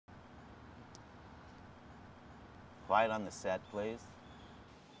quiet on the set, please?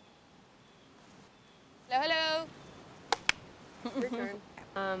 Hello, hello. Your turn.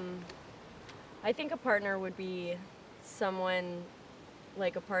 I think a partner would be someone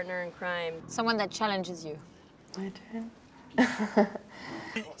like a partner in crime. Someone that challenges you. My turn.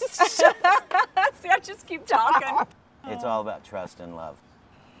 See, I just keep talking. It's all about trust and love.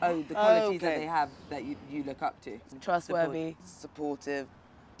 Oh, the qualities that they have that you look up to. Trustworthy, supportive,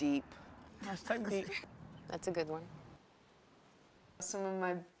 deep. Deep. That's a good one. Some of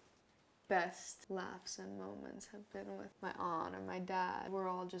my best laughs and moments have been with my aunt or my dad. We're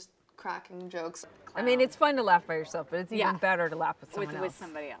all just cracking jokes. I mean, it's fun to laugh by yourself, but it's even better to laugh with someone else. With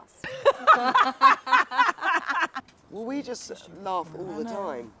somebody else. Well, we just laugh all the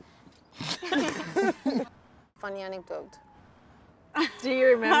time. Funny anecdote. Do you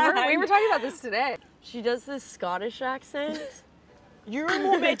remember? We were talking about this today. She does this Scottish accent. You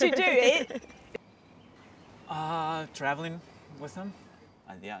want me to do it? Traveling with them.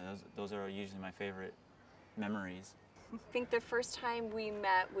 Yeah, those are usually my favorite memories. I think the first time we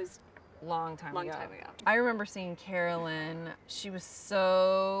met was Long time ago. ago. I remember seeing Carolyn. She was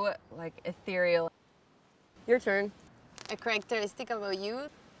so, like, ethereal. Your turn. A characteristic about you?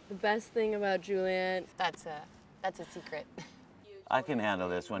 The best thing about Juliette. That's a secret. I can handle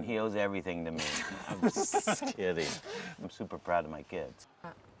this one. He owes everything to me. I'm just kidding. I'm super proud of my kids.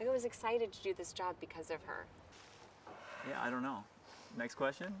 I was excited to do this job because of her. Yeah, I don't know. Next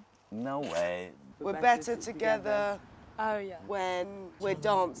question? No way. We're better together Oh, yeah. when we're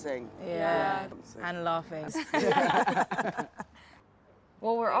dancing. Yeah, and laughing.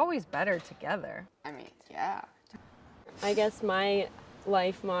 Well, we're always better together. I mean, yeah. I guess my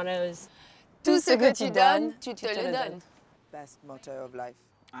life motto is Tout ce que tu donnes, tu te le donnes. Best motto of life.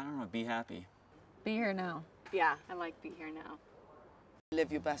 I don't know, be happy. Be here now. Yeah, I like Be Here Now.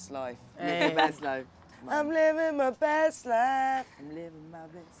 Live your best life. Live your best life. I'm living my best life. I'm living my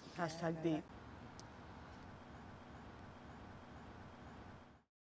best. Hashtag deep.